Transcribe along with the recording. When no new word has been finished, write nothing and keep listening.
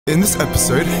In this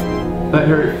episode...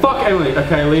 Fuck Emily.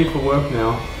 Okay, leave for work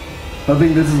now. I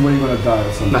think this is where you're gonna die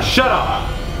or something. Now shut up!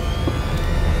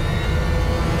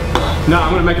 No,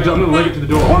 I'm gonna make a jump. I'm gonna leg it to the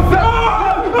door. What's that?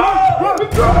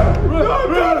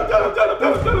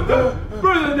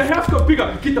 Bro, the house got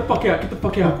bigger. Get the fuck out. Get the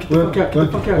fuck out. Get the fuck out. Get the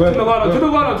fuck out. Turn the light on. Turn the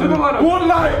light on. Turn the light on. What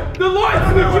light? The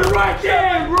light's literally right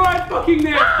there. Right fucking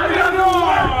there. Turn it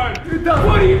on.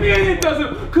 What do you mean it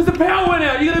doesn't? Because the power went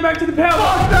out. You gotta go back to the power.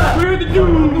 We're at the door.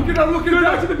 Look at that. Look at that. Go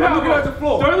back to the power. Look at the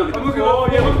floor. Don't look at the floor.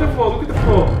 Yeah, look at the floor. Look at the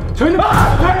floor. Turn the power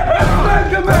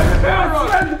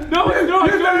on. No, it's not.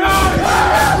 Turn it on.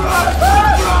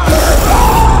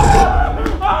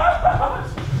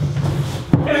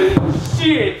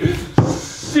 Shit!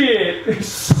 Shit!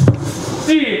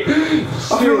 Shit!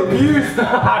 I feel abused.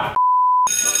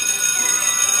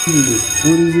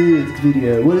 What is this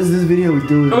video? What is this video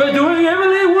doing? We're doing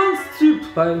Emily wants to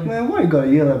play. Man, why you gotta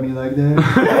yell at me like that?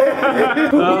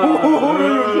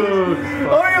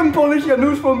 I am Polish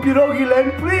Janusz from Pierogi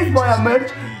Land. Please buy a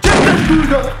merch.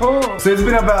 So it's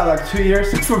been about like 2 years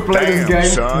since we played this game.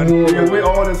 Son. Yeah, we're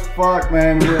old as fuck,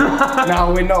 man.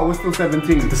 Now we're not. We're still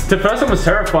 17. The first one was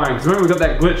terrifying because remember we got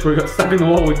that glitch where we got stuck in the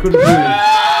wall. We couldn't do it.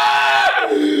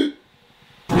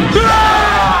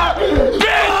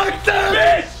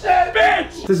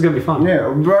 Bitch! This is gonna be fun. Yeah,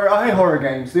 bro. I hate horror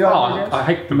games. Do you like horror games? I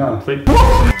hate them completely.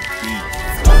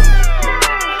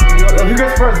 Who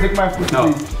goes first? Dick, man, pussy.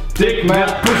 No. Please. Dick, man,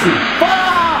 pussy.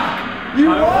 You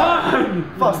I won!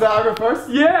 Fuck, so I go first?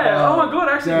 Yeah! Oh my god,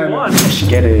 I actually won! Let's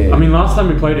get it. I mean, last time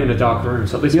we played in a dark room,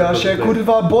 so at least yeah, shit,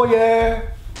 kurwa, boy, yeah.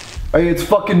 Hey, it's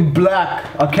fucking black.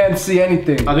 I can't see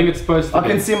anything. I think it's supposed to I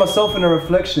can see myself in a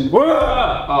reflection.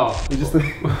 Oh. You just Why'd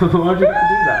you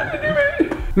have to do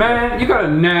that? Man, you got a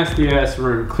nasty ass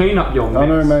room. Clean up your mess. I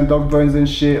know, man, dog bones and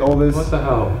shit, all this. What the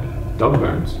hell? Dog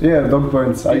bones? Yeah, dog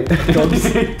bones. I dogs.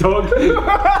 Dog.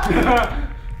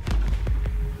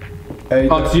 Hey,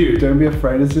 oh, it's you. Don't be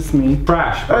afraid, it's just me.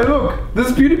 Trash. Hey, look, this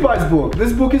is PewDiePie's book.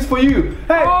 This book is for you.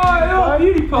 Hey, oh,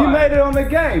 PewDiePie. You made it on the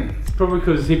game. It's probably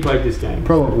because he played this game.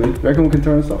 Probably. Reckon we can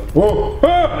turn this off? Whoa!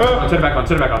 Turn it back on.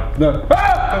 Turn it back on. No.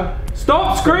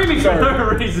 Stop screaming for no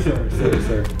reason.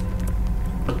 Sorry.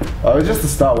 Oh, it's just the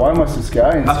start. Why am I so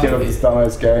scared? I'm scared of this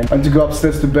dumbass game. I need to go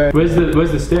upstairs to bed. Where's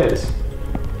the stairs?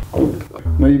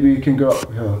 Maybe you can go up.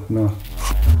 Oh, no.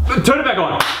 Turn it back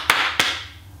on.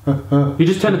 You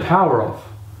just turned the power off.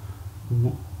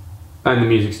 And the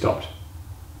music stopped.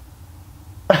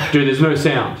 Dude, there's no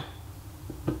sound.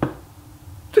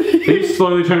 Are you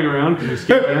slowly turning around because you're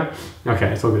scared now? Okay,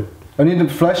 it's all good. I need a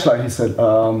flashlight, he said.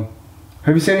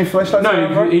 Have you seen any flashlights?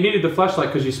 No, he needed the flashlight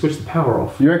because you switched the power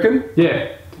off. You reckon?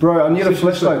 Yeah. Bro, I need a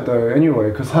flashlight though,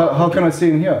 anyway, because how can I see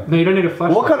in here? No, you don't need a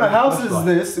flashlight. What kind of house is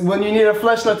this when you need a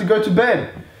flashlight to go to bed?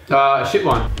 A shit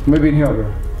one. Maybe in here,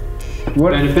 bro.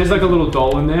 What? And if there's like a little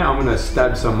doll in there, I'm gonna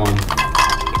stab someone.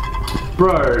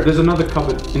 Bro, there's another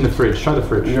cupboard in the fridge. Try the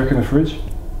fridge. You reckon the fridge?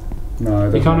 No,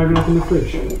 you can't open up in the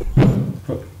fridge.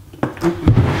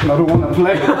 I don't want to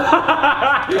play.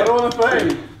 I don't want to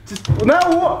play. Now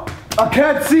what? I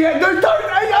can't see it. Don't.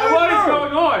 What is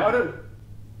going on?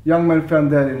 Young man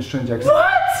found dead in strange accident.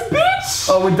 What, bitch?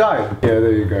 Oh, we died. Yeah,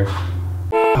 there you go.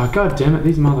 Oh, god damn it,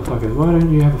 these motherfuckers. Why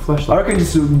don't you have a flashlight? I reckon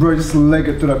just leg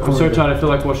it to that corner. I'm so tired, I feel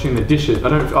like washing the dishes. I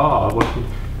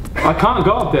can't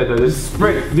go up there though, there's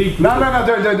frick. No,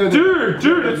 don't.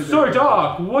 Dude, it's so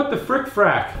dark. What the frick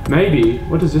frack? Maybe,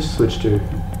 what does this switch to?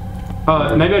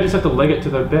 Maybe I just have to leg it to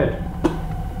the bed.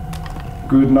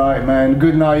 Good night, man.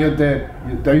 Good night, you're dead.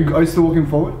 Are you still walking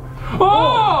forward?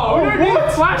 Oh, we don't need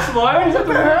a flashlight. We just have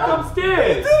to walk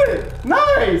upstairs. You did it.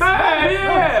 Nice. Hey,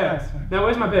 yeah. Nice. Now,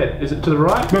 where's my bed? Is it to the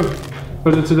right? No.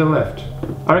 Or is it to the left?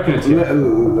 I reckon it's here.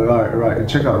 Right.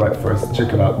 Check out right first.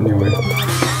 Check it out anyway.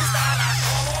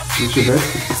 Is your bed?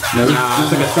 No.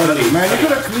 It's like a study. Man, you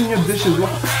gotta clean your dishes. What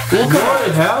kind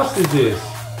of house is this?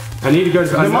 I need to go to...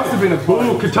 There must have been a...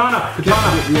 Ooh, katana.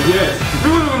 Yes.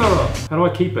 How do I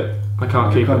keep it? I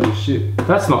can't keep it. Do shit.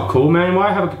 That's not cool, man.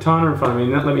 Why have a katana in front of me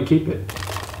and not let me keep it?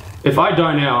 If I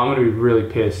die now, I'm gonna be really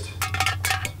pissed.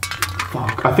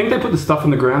 Fuck. I think they put the stuff on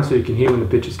the ground so you can hear when the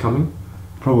bitch is coming.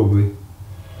 Probably.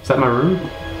 Is that my room?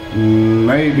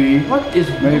 Maybe.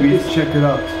 Maybe. Check it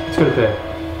out. Let's go to bed.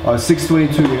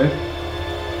 6:22,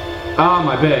 yeah? Ah,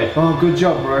 my bed. Oh, good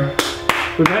job, bro.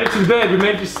 We made it to bed. We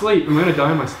made it to sleep. I'm gonna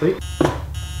die in my sleep.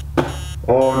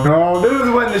 Oh no, this is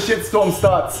when the shitstorm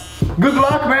starts. Good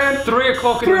luck, man. 3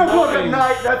 o'clock in the morning. 3 o'clock at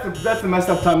night. That's the messed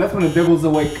up time. That's when the devil's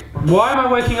awake. Why am I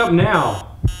waking up now?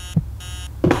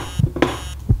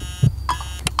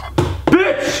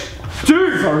 Bitch!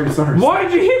 Dude! Sorry. Why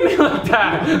did you hit me like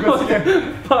that?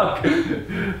 Fuck.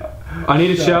 I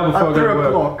need a shower before I go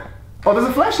to work. Oh, there's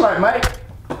a flashlight, mate.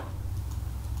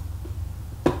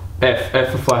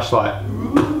 F for flashlight.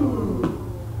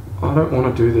 I don't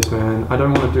want to do this, man. I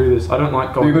don't want to do this. I don't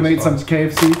like gold. You're gonna eat some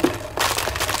KFC?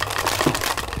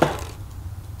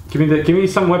 Give me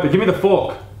some weapon. Give me the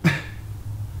fork.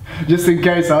 Just in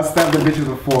case, I'll stab the bitch with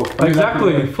a fork.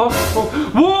 Exactly. Fuck.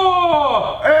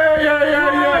 Whoa! Hey, yeah.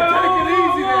 Take it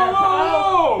easy there,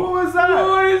 pal. What was that?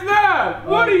 What is that?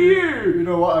 What are you? You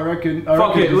know what? I reckon.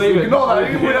 Fuck it. Leave it. Ignore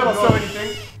that. You can never saw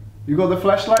anything. You got the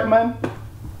flashlight, man?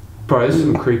 Bro, this is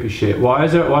some creepy shit. Why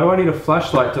do I need a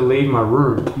flashlight to leave my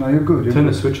room? No, you're good. Turn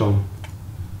the switch on.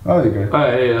 Oh, there you go.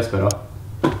 Oh, yeah, that's better.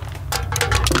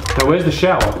 Now, where's the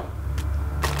shower?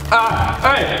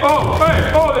 Hey,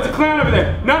 oh, there's a clown over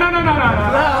there. No, I'm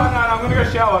gonna go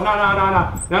shower. No.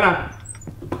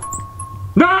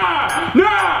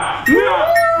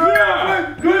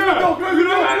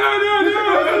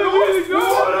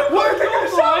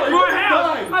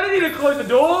 I didn't need to close the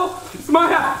door. It's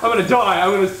my house. I'm gonna die.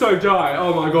 I'm gonna so die.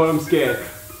 Oh my god, I'm scared.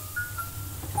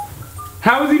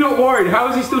 How is he not worried? How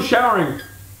is he still showering?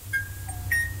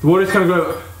 The water's gonna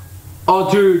go.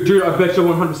 Oh, dude, I bet you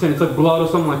 100% it's like blood or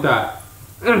something like that.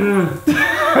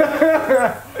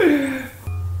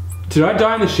 Did I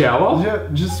die in the shower? Yeah,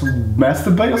 just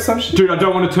masturbate or some shit? Dude, I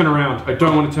don't want to turn around.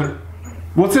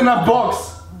 What's in that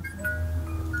box?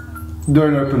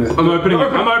 Don't open it. I'm opening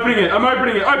it. Open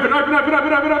it.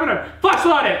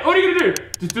 Flashlight it. What are you gonna do?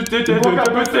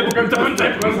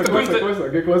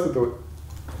 Get closer to it.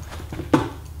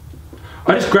 I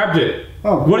just grabbed it.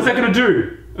 Oh. What is that gonna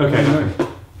do? Okay.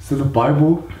 Is it the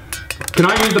Bible? Can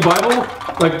I use the Bible?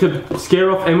 Like to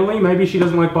scare off Emily? Maybe she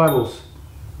doesn't like Bibles.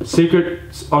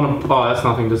 Secrets on a... Oh, that's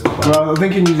nothing. Just Bro, I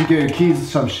think you need to get your keys or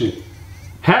some shit.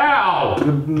 How?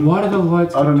 Why do the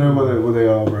lights... I don't know where they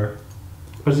are, bro.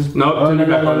 What is this? No. I think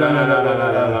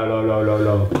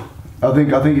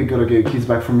you gotta get your keys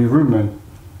back from your room, man.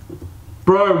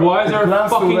 Bro, why is there a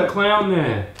fucking clown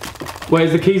there? Wait,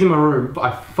 is the keys in my room? I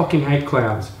fucking hate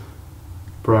clowns.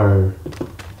 Bro.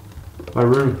 My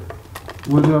room.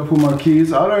 Where did I put my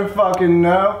keys? I don't fucking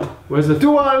know. Where's the...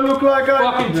 Do I look like I...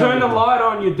 Fucking turn the light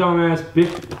on, you dumbass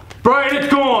bitch. Bro, it's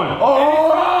gone!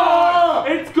 Oh!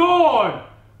 It's gone!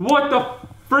 What the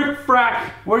frick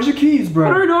frack? Where's your keys, bro?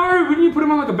 I don't know. Wouldn't you put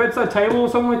them on like a bedside table or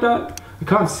something like that? I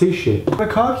can't see shit. The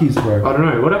car keys, bro. I don't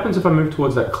know. What happens if I move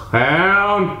towards that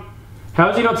clown? How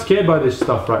is he not scared by this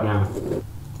stuff right now?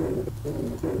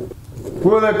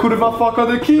 Where the could have I fuck are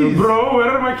the keys? Bro,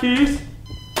 where are my keys?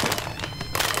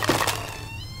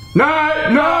 No!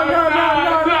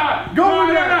 Go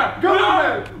in there!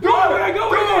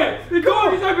 The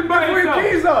door is open by itself! That's where your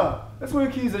keys are! That's where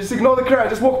your keys are. Just ignore the crowd.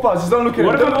 Just walk past. Just don't look at it.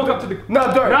 What if I walk up to the...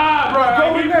 No, don't. Nah, bro.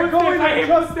 Go in there. I hit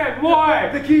footsteps. Why?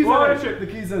 The keys are there. The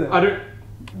keys are there. I don't...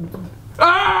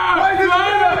 Ah!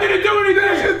 I didn't do anything!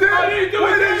 I didn't do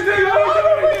anything!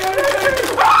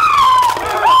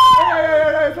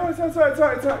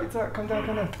 It's alright. Calm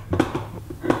down.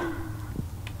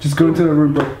 Just go into the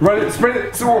room, bro. Run it,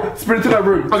 sprint to that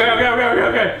room.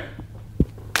 Okay.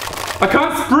 I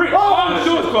can't sprint! Oh, the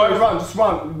door's closed! Just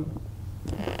run.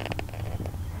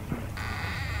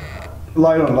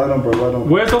 Light on, bro, light on.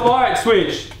 Where's the light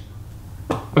switch?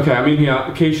 Okay, I'm in here.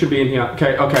 The key should be in here.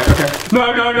 Okay. No.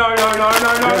 I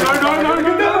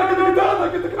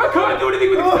can't do anything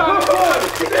with the katana.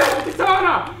 Get out with the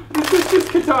katana. This is just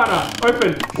katana.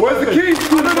 Open. Where's the keys? I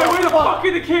don't know. Where the fuck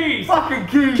are the keys? Fucking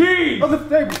keys. Keys. On the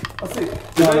table. I see.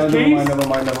 Those keys? Never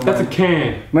mind. That's a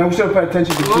can. Man, we should have paid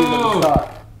attention to the keys at the start.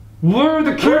 Where are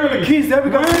the keys? Where are the keys? There we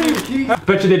go. The keys. I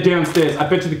bet you they're downstairs. I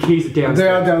bet you the keys are downstairs. They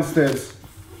are downstairs.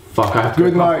 Fuck, I have to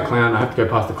go past the clown. I have to go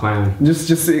past the clown. Just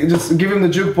give him the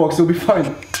jukebox. He'll be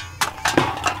fine.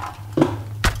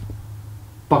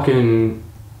 Fucking...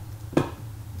 What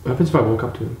happens if I walk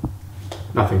up to him?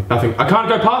 Nothing. I can't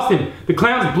go past him. The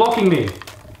clown's blocking me.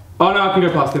 Oh no, I can go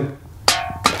past him.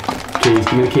 Keys,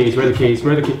 give me the keys.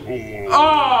 Where are the keys?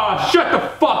 Oh, shut the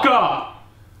fuck up!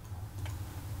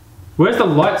 Where's the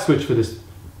light switch for this?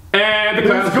 And the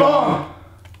clown's gone.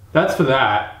 That's for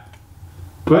that.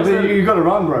 You gotta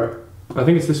run, bro. I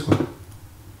think it's this one.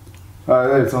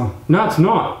 There it's on. No, it's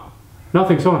not.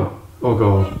 Nothing's on. Oh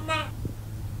god.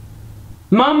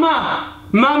 Mama!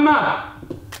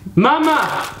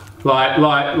 Light.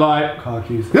 Car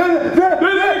keys. Car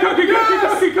keys.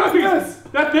 Yes.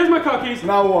 There's my car keys.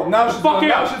 Now what? Now she's going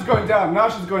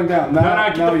down. No,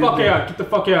 get the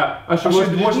fuck out. I should wash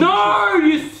the dishes. No,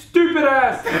 you stupid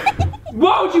ass.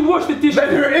 Why would you wash the dishes?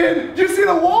 Then you're in. Do you see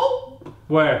the wall?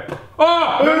 Where?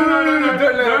 Oh!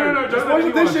 No. Just wash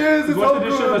the dishes. It's all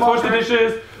good.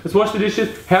 Let's wash the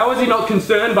dishes. How is he not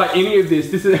concerned by any of this?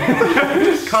 This is...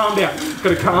 Just calm down.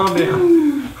 Gotta calm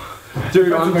down.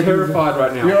 Dude, I'm terrified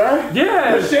right now. You alright?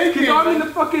 Yeah! You're shaking. I'm in the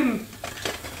fucking...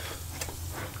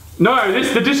 No,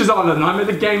 the dishes aren't the nightmare,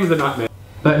 the game's the nightmare.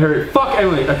 Let her... Fuck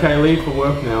Emily. Okay, leave for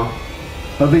work now.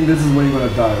 I think this is where you're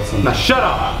gonna die or something. Now shut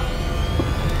up!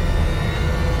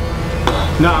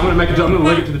 No, I'm gonna make a jump. I'm gonna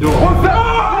leg it to the door. What's that?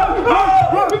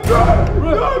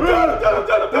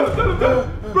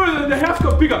 Bro, the house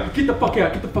got bigger. Get the fuck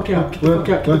out, get the fuck out, get the fuck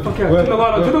out, get the fuck out. Turn the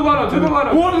light on, turn the light on, turn the light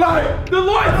on. What light? The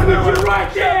light switch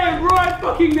right there, right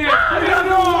fucking there. Turn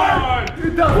it on.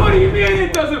 What do you mean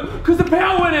it doesn't? Because the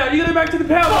power went out. You gotta go back to the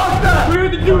power. Fuck that. We're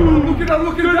at the door. I'm looking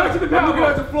Go back to the power. I'm looking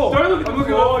at the floor. Don't look at the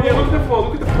floor. Yeah, look at the floor,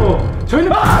 look at the floor. Turn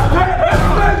the power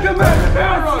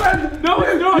on. No,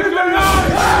 it's not. Turn it on.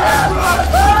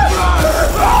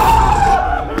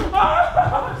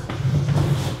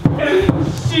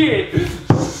 Shit!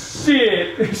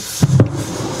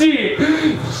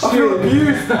 I feel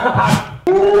abused!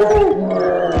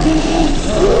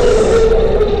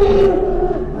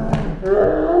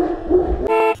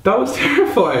 That was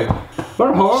terrifying! What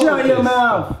a horror! Shut your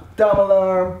mouth! Dumb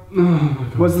alarm! Oh my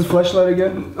God. What's this flashlight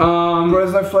again? Bro,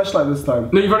 there's no flashlight this time.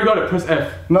 No, you've already got it. Press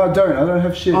F. No, I don't. I don't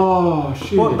have shit. Oh,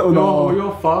 shit. What the- no.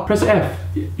 You're fucked. Press F.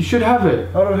 You should have it.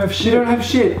 I don't have shit. You don't have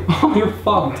shit. Oh, you're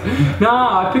fucked.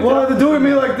 Nah, I picked Why it are up. they doing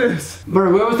me like this?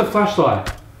 Bro, where was the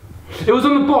flashlight? It was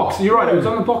on the box. You're right, it was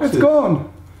on the box. It's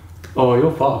gone. Oh,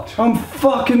 you're fucked. I'm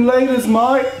fucking late as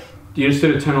mate. You just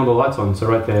need to turn all the lights on, so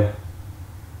right there.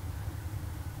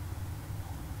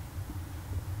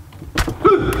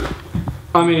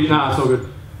 I mean, nah, it's all good.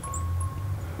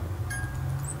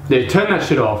 Yeah, turn that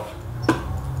shit off.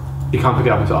 You can't pick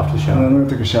it up until after the shower. I'm gonna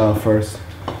take a shower first.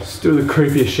 Just do the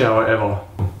creepiest shower ever.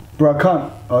 Bro, I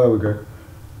can't. Oh, there we go.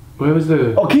 Where was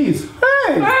the... Oh, keys.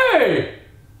 Hey! Hey!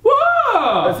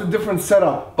 Whoa! That's a different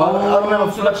setup. I don't have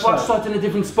a so the flashlight's in a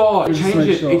different spot. Just Change make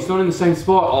it. sure. It's not in the same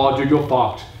spot. Oh, dude, you're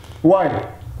fucked. Why?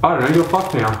 I don't know, you're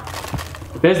fucked now.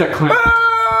 There's that clown.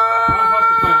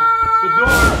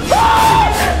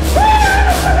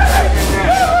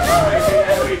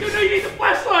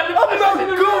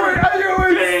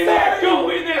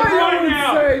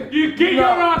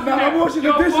 I'm washing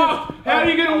the dishes. How are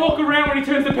you going to walk around when he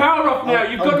turns the power off now?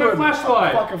 You've got no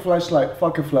flashlight. Fuck a flashlight.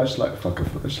 Fuck a flashlight. Fuck a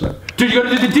flashlight. Dude, you got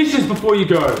to do the dishes before you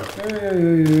go.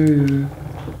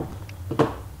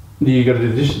 You got to do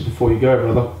the dishes before you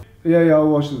go, brother. Yeah, I'll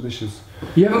wash the dishes.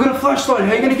 You haven't got a flashlight.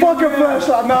 How are you going to Fuck a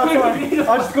flashlight. No, it's alright.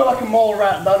 I just got like a mole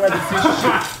rat. Don't have to see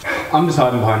shit. I'm just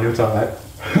hiding behind you. It's alright.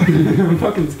 I'm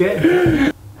fucking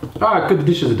scared. Alright, good. The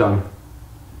dishes are done.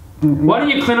 Why don't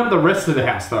you clean up the rest of the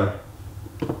house, though?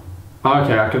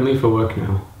 Okay, I can leave for work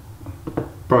now.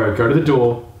 Bro, go to the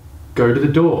door. Go to the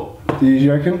door. Do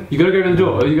you reckon? You gotta go to the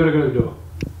door. You gotta go to the door.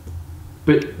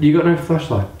 But you got no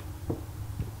flashlight.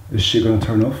 Is shit gonna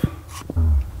turn off?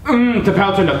 The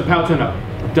power turned up. The power turned up.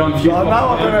 Dumb fuse. Oh, now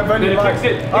I don't have any lights.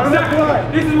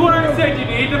 Exactly. This is what I said. You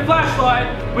need the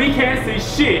flashlight. We can't see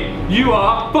shit. You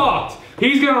are fucked.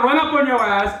 He's gonna run up on your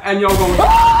ass and you're going.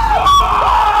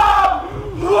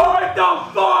 What the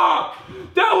fuck?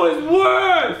 That was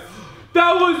worse.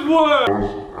 That was worse.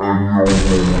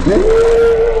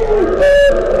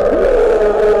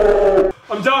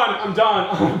 I'm done.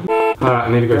 Alright, I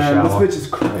need to go shower. This bitch is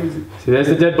crazy. See, there's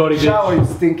the dead body. Shower, you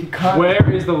stinky cunt. Where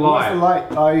is the light? What's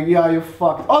the light? Oh, yeah, you're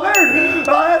fucked. Oh, there it is.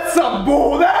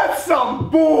 Oh, that's some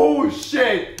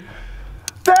bullshit.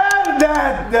 That's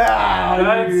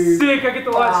sick. I get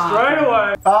the light straight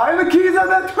away. And the keys are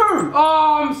there too.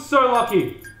 Oh, I'm so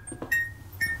lucky.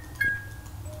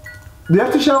 Do you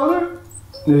have to shower there?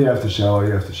 Yeah, you have to shower.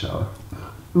 You have to shower.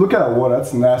 Look at that water.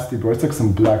 That's nasty, bro. It's like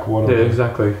some black water. Yeah,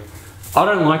 exactly. I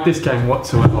don't like this game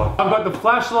whatsoever. I've got the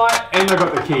flashlight and I've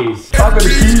got the keys. I got the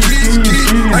keys.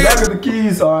 I got the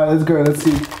keys. Alright, let's go. Let's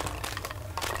see.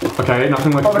 Okay,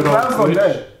 nothing like the clown's not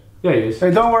dead. Yeah, he is.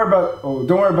 Hey, don't worry about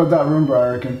that room,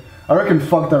 bro, I reckon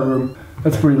fuck that room.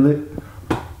 That's pretty lit.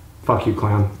 Fuck you,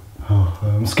 clown. Oh,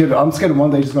 I'm scared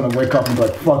one day he's gonna wake up and be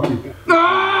like, fuck you.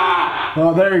 Ah!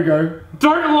 Oh, there you go.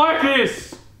 Don't like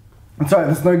this! It's alright,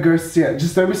 there's no ghosts yet.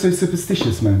 Just don't be so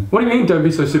superstitious, man. What do you mean, don't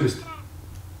be so superstitious?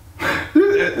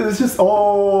 It's just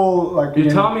all like... You're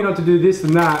telling me not to do this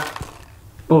and that.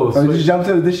 Oh, did you jump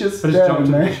to the dishes? I just jumped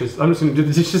to the dishes. I'm just gonna do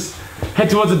the dishes. Head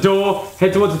towards the door,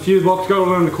 head towards the fuse box, go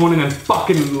around the corner and then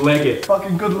fucking leg it.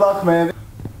 Fucking good luck, man.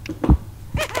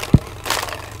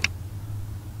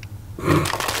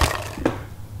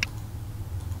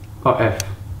 Oh, F.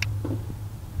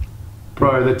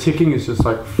 Bro, the ticking is just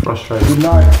like frustrating. Good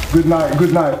night, good night,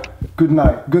 good night, good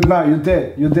night, good night, you're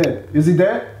dead, you're dead. Is he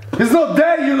dead? He's not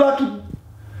dead, you lucky.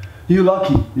 You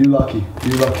lucky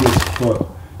as fuck.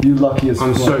 You lucky as fuck.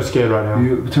 I'm so scared right now.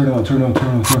 Turn it on.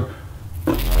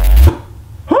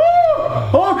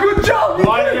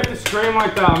 scream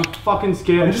like that. I'm fucking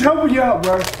scared. I'm just helping you out,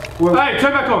 bro. Well, hey,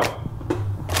 turn back on.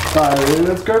 Alright,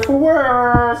 let's go for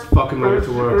work. Let's fucking late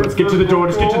to work. Let's get to the door.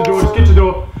 Just get to the door. Just get to the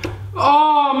door.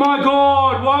 Oh my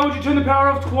god! Why would you turn the power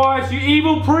off twice? You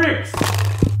evil pricks!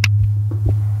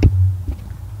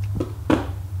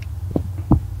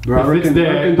 Bro, if it's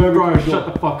there, bro,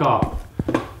 shut the fuck up.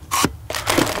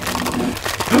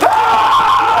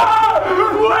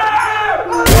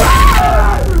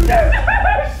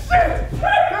 Shit!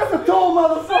 That's a tall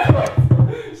motherfucker!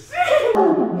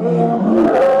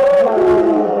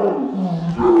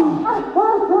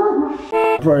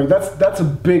 Bro, that's a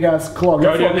big ass clock.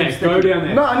 Go down there, go down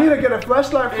there. No, I need to get a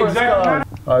flashlight first.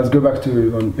 Exactly. Let's go back to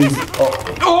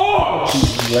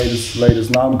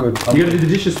latest. Now I'm good. You gotta do the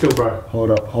dishes still, bro.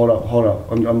 Hold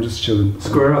up. I'm just chilling.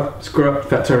 Square up,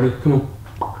 Fat Tony. Come on.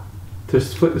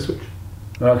 Just flip the switch.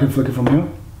 I can flick it from here?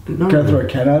 No. Can I throw a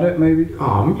can at it, maybe?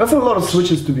 That's a lot of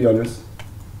switches, to be honest.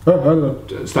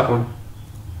 It's that one.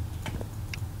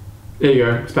 There you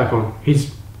go, it's back on.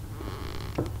 He's...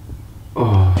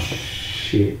 Oh,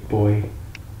 shit, boy.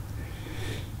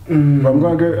 I'm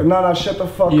gonna go... No, shut the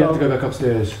fuck up. You have to go back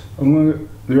upstairs. I'm gonna...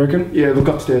 You reckon? Yeah, look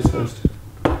upstairs first.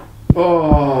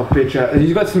 Oh, bitch.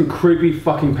 He's got some creepy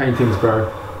fucking paintings, bro.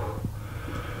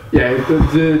 Yeah,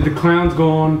 the clown's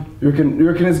gone. You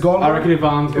reckon it's gone? I reckon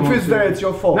Ivan's gone. If it's there, it's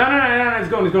your fault. No, it's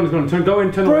gone. Go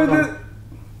in, turn bro, the light on.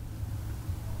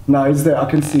 No, he's there, I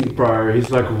can see. Bro, he's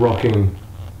like rocking.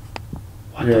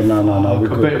 What no, we're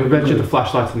good. I bet you the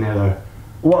flashlight's in there though.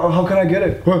 Well, how can I get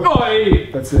it? Oi!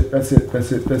 That's it.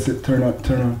 Turn on.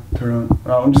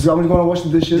 I'm just gonna wash the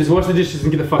dishes. Just wash the dishes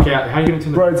and get the fuck out. How are you gonna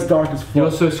turn the... Bro, it's dark as fuck.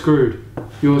 You're so screwed.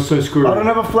 I don't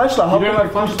have a flashlight. How you don't have a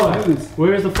flashlight. Do this?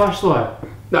 Where is the flashlight?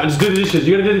 No, just do the dishes.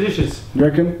 You gotta do the dishes. You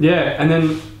reckon? Yeah, and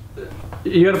then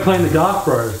you gotta play in the dark,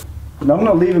 bro. No, I'm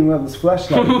not leaving without this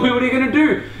flashlight. What are you gonna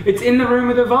do? It's in the room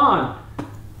with Ivan.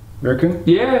 You reckon?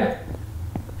 Yeah.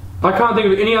 I can't think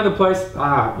of any other place.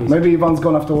 Maybe Ivan's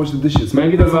gone after wash the dishes.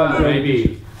 Maybe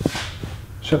maybe.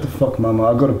 Shut the fuck, mama.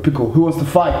 I got a pickle. Who wants to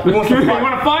fight? Who wants to fight? You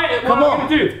wanna fight? Come on.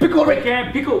 Do? Pickle Rick.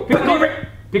 Pickle Rick.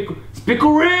 It's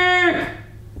Pickle Rick.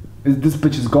 This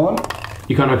bitch is gone?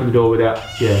 You can't open the door without.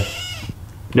 Yeah.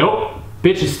 Nope.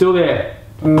 Bitch is still there.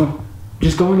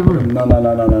 Just go in the room. No.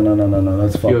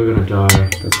 That's fine. You're gonna die.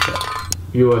 That's fine.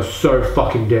 You are so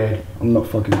fucking dead. I'm not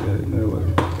fucking dead. No way.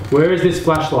 Where is this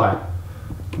flashlight?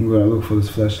 I'm gonna look for this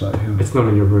flashlight here. It's not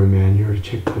in your room, man. You already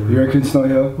checked the room. You reckon it's not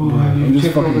here? Oh, I'm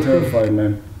just fucking terrified,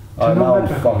 man. Now I'm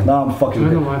fucked. Now I'm fucking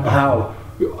dead. How?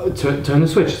 Turn the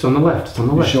switch. It's on the left. It's on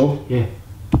the left. You sure? Yeah.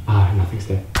 Nothing's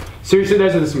there. Seriously,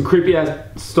 those are some creepy ass.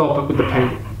 Stop it with the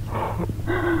paint.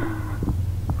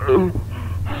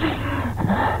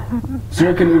 So you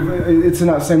reckon it's in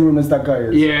that same room as that guy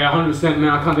is? Yeah, 100%, man.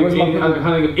 I can't think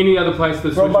of any other place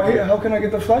that's... Bro, but how can I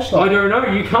get the flashlight? I don't know,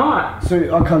 you can't. So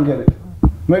I can't get it.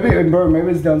 Maybe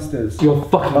it's downstairs. You're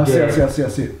fucking dead. I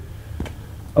see it.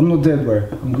 I'm not dead, bro.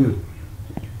 I'm good.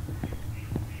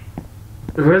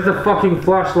 Where's the fucking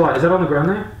flashlight? Is that on the ground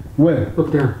there? Where?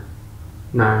 Look down.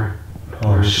 No.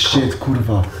 Oh shit,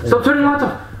 kurwa. Stop turning the lights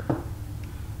off.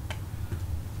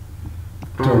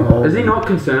 Is he not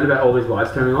concerned about all these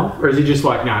lights turning off? Or is he just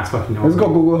like, nah, it's fucking not? Let's go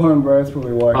Google Home, bro. That's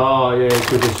probably why. Oh, yeah, it's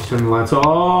good. Just turning the lights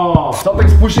off.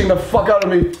 Something's pushing the fuck out of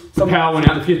me. The power went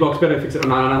out. The fuse box better fix it.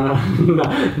 No.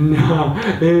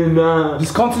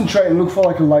 Just concentrate and look for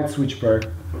like a light switch, bro.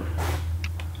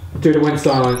 Dude, it went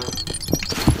silent.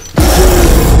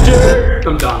 Dude,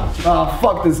 I'm done. Ah,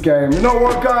 fuck this game. You know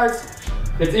what, guys?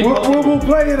 It's we'll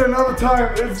play it another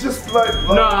time. It's just like...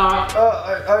 Nah.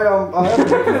 I have a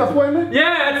doctor's appointment?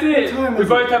 Yeah, that's it. We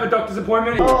both have a doctor's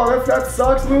appointment. Oh, that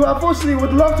sucks. We unfortunately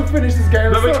would love to finish this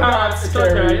game. But we can't. It's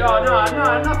okay. Oh, no,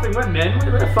 nothing. We're men.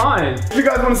 We're fine. If you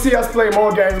guys want to see us play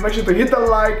more games, make sure to hit the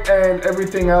like and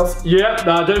everything else. Yep.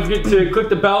 Don't forget to click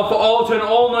the bell for turn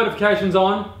all notifications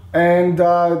on. And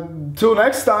till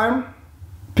next time,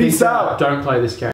 peace out. Don't play this game.